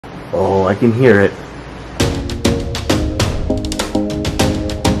Oh, I can hear it.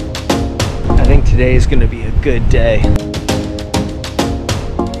 I think today is going to be a good day.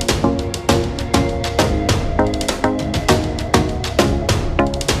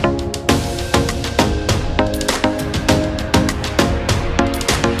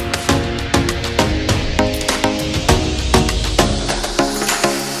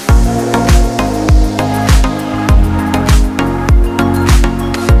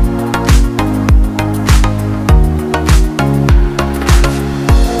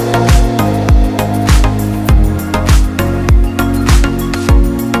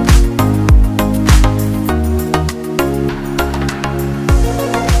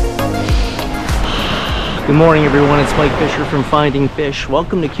 Good morning everyone, it's Mike Fisher from Finding Fish.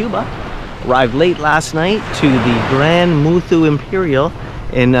 Welcome to Cuba. Arrived late last night to the Gran Muthu Imperial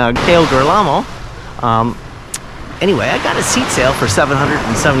in Cayo Guillermo. Anyway, I got a seat sale for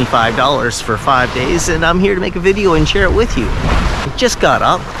 $775 for 5 days, and I'm here to make a video and share it with you. I just got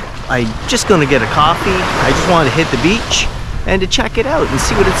up. I'm just gonna get a coffee. I just wanted to hit the beach and to check it out and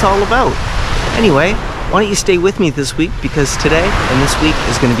see what it's all about. Anyway, why don't you stay with me this week, because today and this week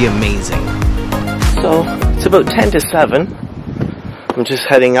is gonna be amazing. So, it's about 10 to 7. I'm just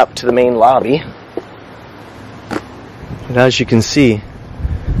heading up to the main lobby. And as you can see,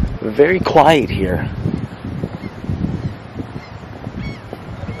 very quiet here.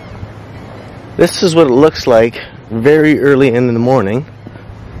 This is what it looks like very early in the morning.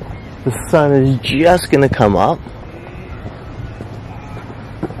 The sun is just gonna come up.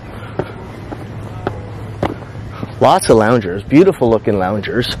 Lots of loungers, beautiful looking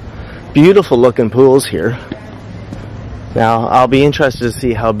loungers. Beautiful looking pools here. Now, I'll be interested to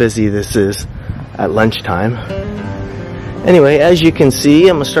see how busy this is at lunchtime. Anyway, as you can see,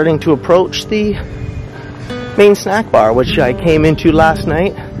 I'm starting to approach the main snack bar, which I came into last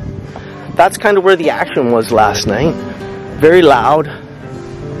night. That's kind of where the action was last night. Very loud.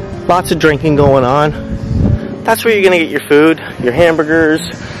 Lots of drinking going on. That's where you're gonna get your food, your hamburgers,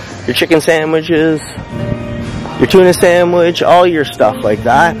 your chicken sandwiches, your tuna sandwich, all your stuff like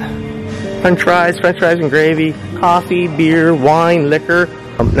that. French fries and gravy, coffee, beer, wine, liquor.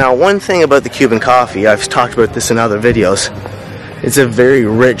 Now, one thing about the Cuban coffee, I've talked about this in other videos, it's a very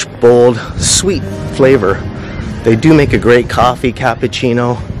rich, bold, sweet flavor. They do make a great coffee,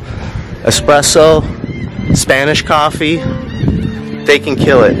 cappuccino, espresso, Spanish coffee. They can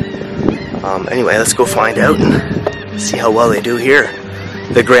kill it. Anyway, let's go find out and see how well they do here.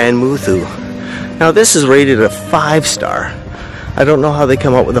 The Gran Muthu. Now, this is rated a 5-star. I don't know how they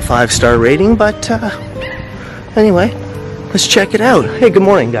come up with a 5-star rating, but anyway, let's check it out. Hey, good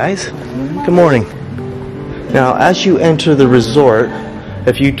morning, guys. Good morning. Now, as you enter the resort,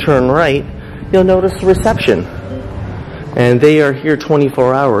 if you turn right, you'll notice the reception. And they are here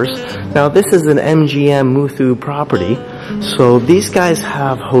 24 hours. Now, this is an MGM Muthu property, so these guys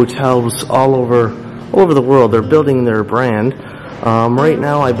have hotels all over the world. They're building their brand. Right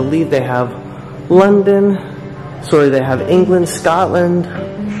now, I believe they have they have England, Scotland,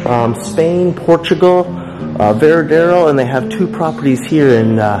 Spain, Portugal, Veradero, and they have 2 properties here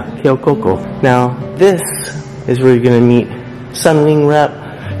in Cayo Coco. Now, this is where you're going to meet Sunwing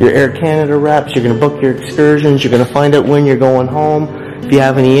rep, your Air Canada reps. You're going to book your excursions. You're going to find out when you're going home. If you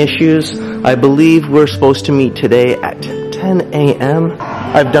have any issues, I believe we're supposed to meet today at 10 a.m.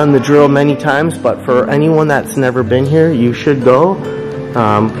 I've done the drill many times, but for anyone that's never been here, you should go,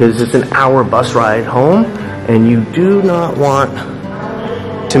 because it's an hour bus ride home. And you do not want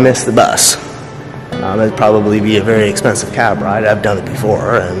to miss the bus. It'd probably be a very expensive cab ride. I've done it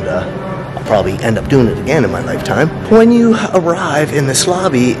before, and I'll probably end up doing it again in my lifetime. When you arrive in this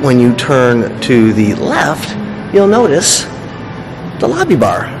lobby, when you turn to the left, you'll notice the lobby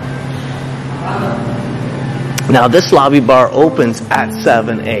bar. Now, this lobby bar opens at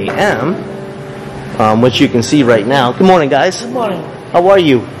 7 a.m., which you can see right now. Good morning, guys. Good morning. How are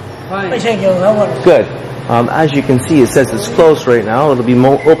you? Fine. Thank you. How are you? Good. As you can see, it says it's closed right now. It'll be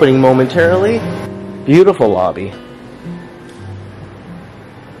opening momentarily. Beautiful lobby.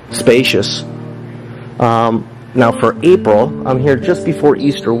 Spacious. Now for April, I'm here just before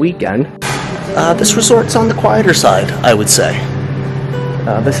Easter weekend. This resort's on the quieter side, I would say.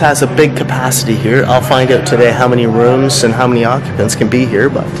 This has a big capacity here. I'll find out today how many rooms and how many occupants can be here,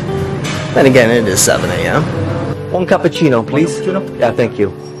 but then again, it is 7 a.m. One cappuccino, please. One cappuccino? Yeah, thank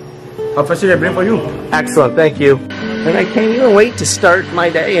you. How fast did I bring for you? Excellent, thank you. And I can't even wait to start my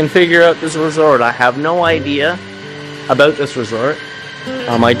day and figure out this resort. I have no idea about this resort.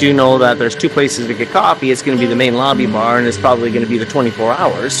 I do know that there's 2 places to get coffee. It's going to be the main lobby bar, and it's probably going to be the 24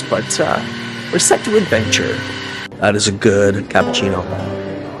 hours, but we're set to adventure. That is a good cappuccino.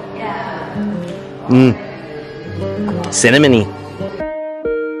 Cinnamony.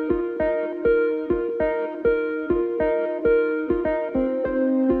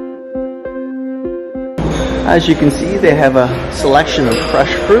 As you can see, they have a selection of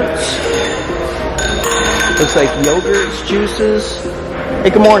fresh fruits. Looks like yogurts, juices.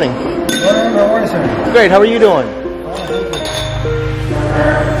 Hey, good morning. Great, how are you doing?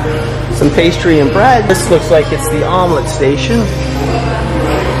 Some pastry and bread. This looks like it's the omelet station.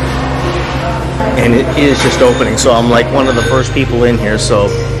 And it is just opening, so I'm like one of the first people in here, so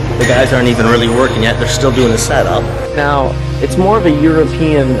the guys aren't even really working yet. They're still doing the setup. Now, it's more of a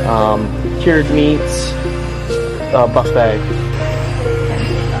European cured meats buffet.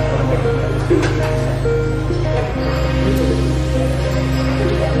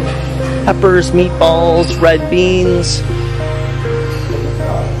 Peppers, meatballs, red beans.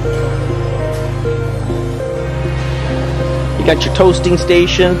 You got your toasting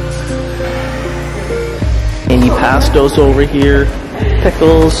station. Antipastos over here.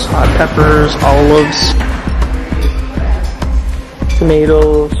 Pickles, hot peppers, olives,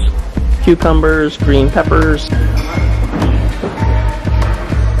 tomatoes, cucumbers, green peppers,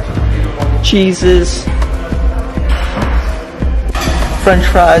 cheeses, French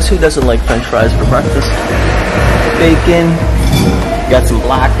fries. Who doesn't like French fries for breakfast? Bacon. You got some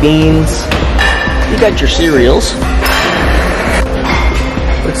black beans. You got your cereals.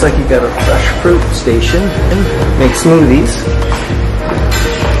 Looks like you got a fresh fruit station and make smoothies.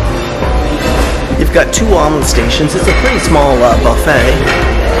 You've got 2 omelet stations. It's a pretty small buffet.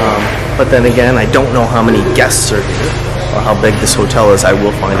 But then again, I don't know how many guests are here or how big this hotel is. I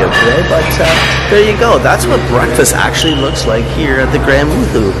will find out today. But there you go. That's what breakfast actually looks like here at the Gran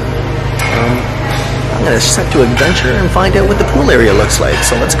Muthu. I'm going to set to adventure and find out what the pool area looks like.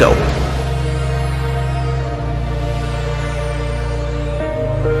 So let's go.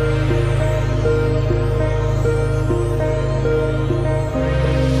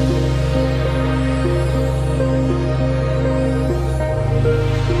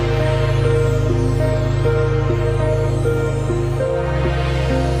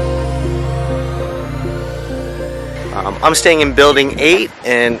 I'm staying in building 8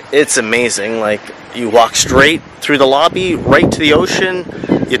 and it's amazing. Like, you walk straight through the lobby right to the ocean,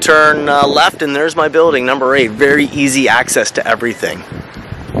 you turn left and there's my building, number 8. Very easy access to everything.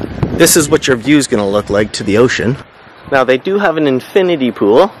 This is what your view is going to look like to the ocean. Now, they do have an infinity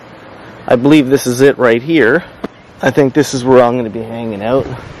pool. I believe this is it right here. I think this is where I'm going to be hanging out.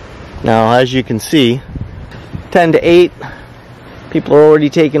 Now, as you can see, 10 to 8, people are already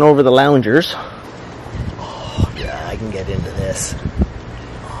taking over the loungers. I can get into this.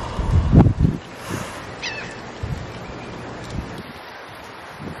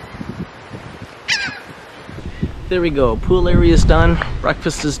 There we go. Pool area is done.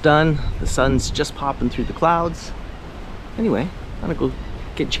 Breakfast is done. The sun's just popping through the clouds. Anyway, I'm gonna go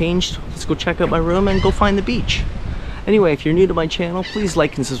get changed. Let's go check out my room and go find the beach. Anyway, if you're new to my channel, please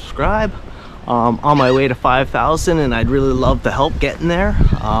like and subscribe. On my way to 5,000 and I'd really love the help getting there.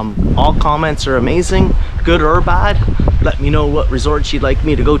 All comments are amazing, good or bad. Let me know what resorts you'd like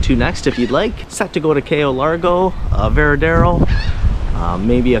me to go to next if you'd like. Set to go to Cayo Largo, Veradero,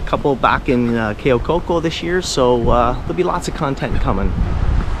 maybe a couple back in Cayo Coco this year, so there'll be lots of content coming.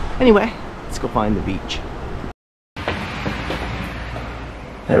 Anyway, let's go find the beach.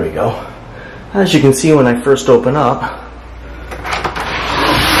 There we go. As you can see, when I first open up,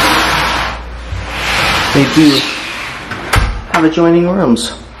 they do have adjoining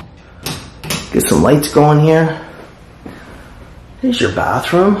rooms. Get some lights going here. Here's your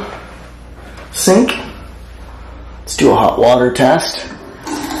bathroom. Sink. Let's do a hot water test.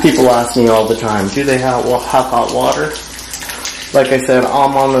 People ask me all the time, do they have hot water? Like I said,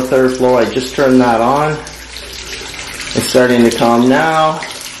 I'm on the 3rd floor. I just turned that on. It's starting to calm now.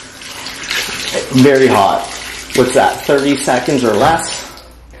 Very hot. What's that, 30 seconds or less?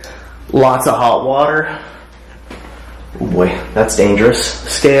 Lots of hot water. Oh boy, that's dangerous.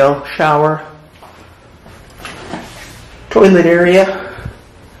 Scale, shower. Toilet area.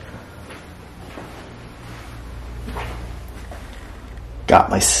 Got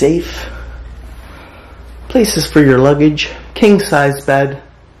my safe. Places for your luggage. King size bed.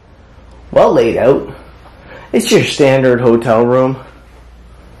 Well laid out. It's your standard hotel room.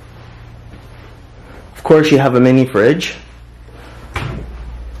 Of course, you have a mini fridge.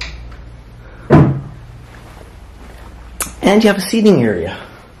 And you have a seating area.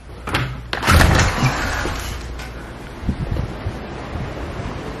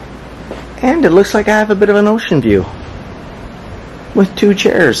 And it looks like I have a bit of an ocean view with 2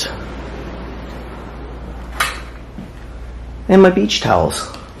 chairs and my beach towels.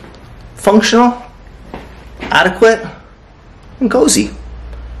 Functional adequate and cozy.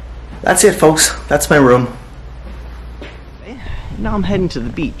 That's it, folks. That's my room. Now I'm heading to the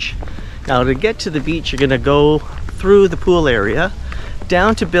beach. Now to get to the beach, you're gonna go through the pool area,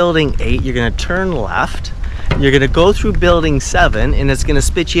 down to building 8, you're gonna turn left, you're gonna go through building 7, and it's gonna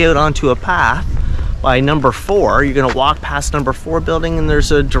spit you out onto a path by number 4. You're gonna walk past number 4 building, and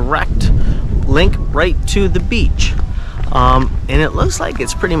there's a direct link right to the beach. And it looks like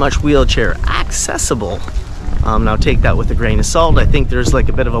it's pretty much wheelchair accessible. Now take that with a grain of salt. I think there's like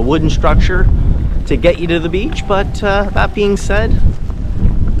a bit of a wooden structure to get you to the beach, but that being said,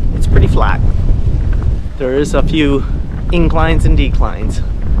 it's pretty flat. There is a few inclines and declines.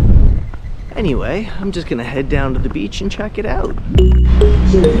 Anyway, I'm just gonna head down to the beach and check it out.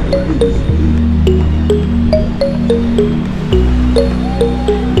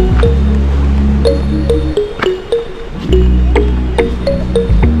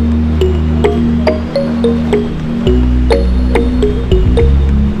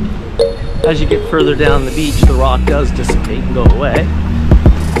 As you get further down the beach, the rock does dissipate and go away.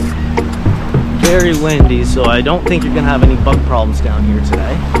 Very windy, so I don't think you're gonna have any bug problems down here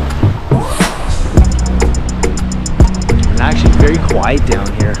today. And actually very quiet down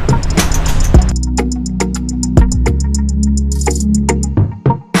here.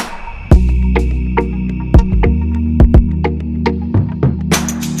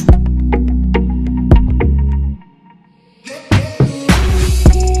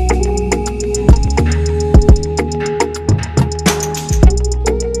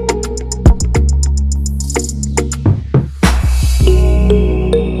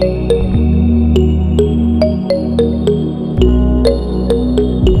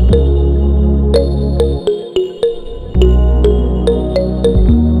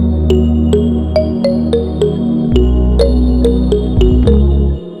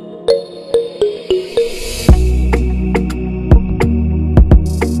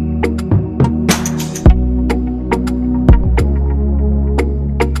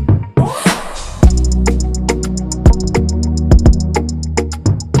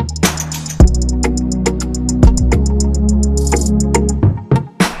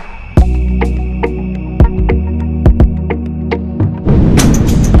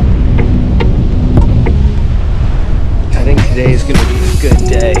 Today's gonna be a good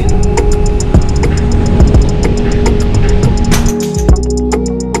day.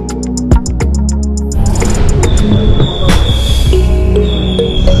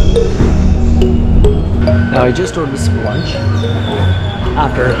 Now I just ordered some lunch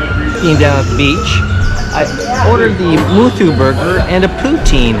after being down at the beach. I ordered the Muthu burger and a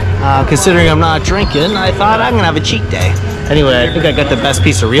poutine. Considering I'm not drinking, I thought I'm gonna have a cheat day. Anyway, I think I got the best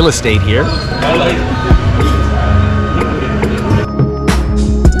piece of real estate here.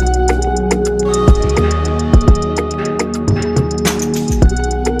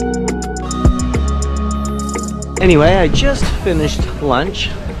 Anyway, I just finished lunch.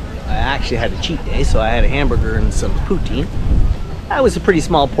 I actually had a cheat day, so I had a hamburger and some poutine. That was a pretty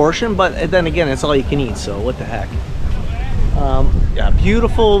small portion, but then again, it's all you can eat, so what the heck. Yeah,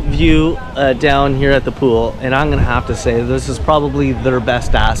 beautiful view down here at the pool, and I'm gonna have to say this is probably their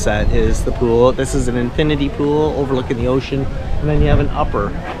best asset is the pool. This is an infinity pool overlooking the ocean, and then you have an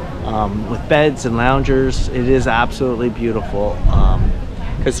upper with beds and loungers. It is absolutely beautiful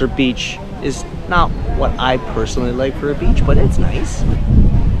because their beach is not what I personally like for a beach, but it's nice.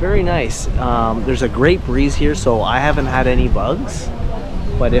 Very nice. There's a great breeze here, so I haven't had any bugs.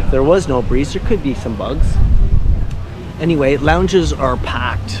 But if there was no breeze, there could be some bugs. Anyway, lounges are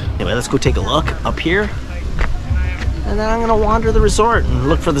packed. Anyway, let's go take a look up here. And then I'm gonna wander the resort and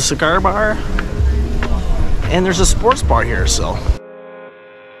look for the cigar bar. And there's a sports bar here, so.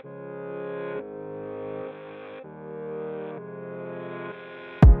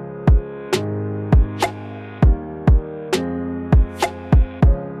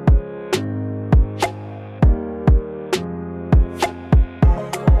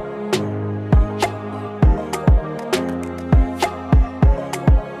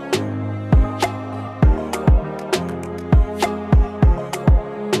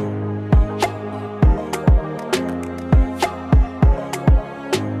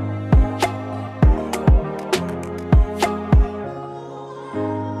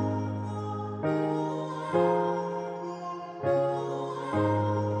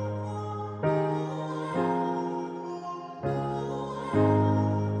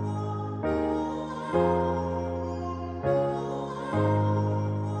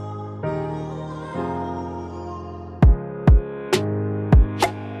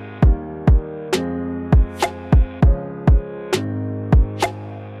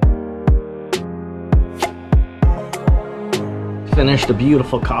 Finished a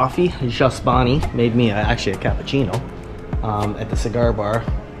beautiful coffee. Just Bonnie made me actually a cappuccino at the cigar bar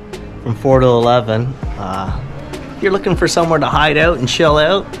from 4 to 11. If you're looking for somewhere to hide out and chill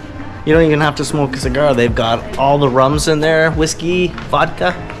out, you don't even have to smoke a cigar. They've got all the rums in there, whiskey,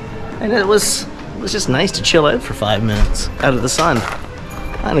 vodka, and it was just nice to chill out for 5 minutes out of the sun.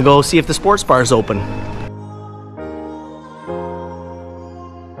 I'm gonna go see if the sports bar is open.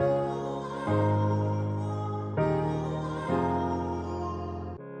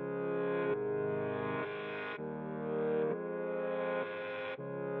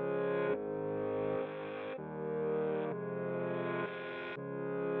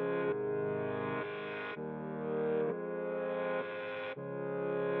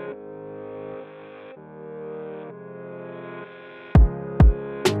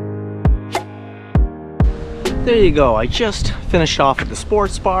 There you go. I just finished off at the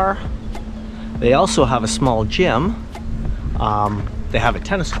sports bar. They also have a small gym. They have a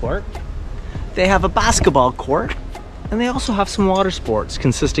tennis court. They have a basketball court. And they also have some water sports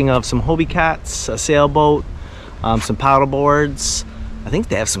consisting of some Hobie cats, a sailboat, some paddle boards. I think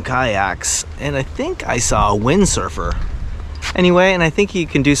they have some kayaks. And I think I saw a windsurfer. Anyway, and I think you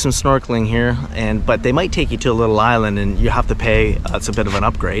can do some snorkeling here. But they might take you to a little island and you have to pay. It's a bit of an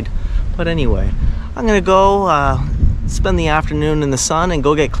upgrade. But anyway, I'm gonna go spend the afternoon in the sun and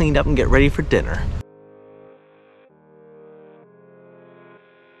go get cleaned up and get ready for dinner.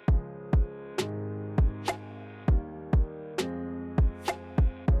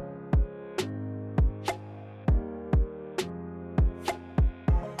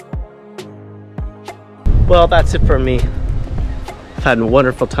 Well, that's it for me. I've had a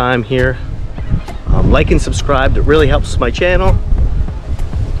wonderful time here. Like and subscribe, it really helps my channel.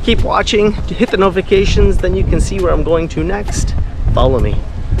 Keep watching, hit the notifications, then you can see where I'm going to next. Follow me.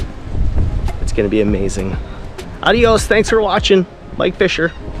 It's gonna be amazing. Adios, thanks for watching. Mike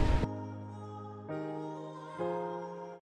Fisher.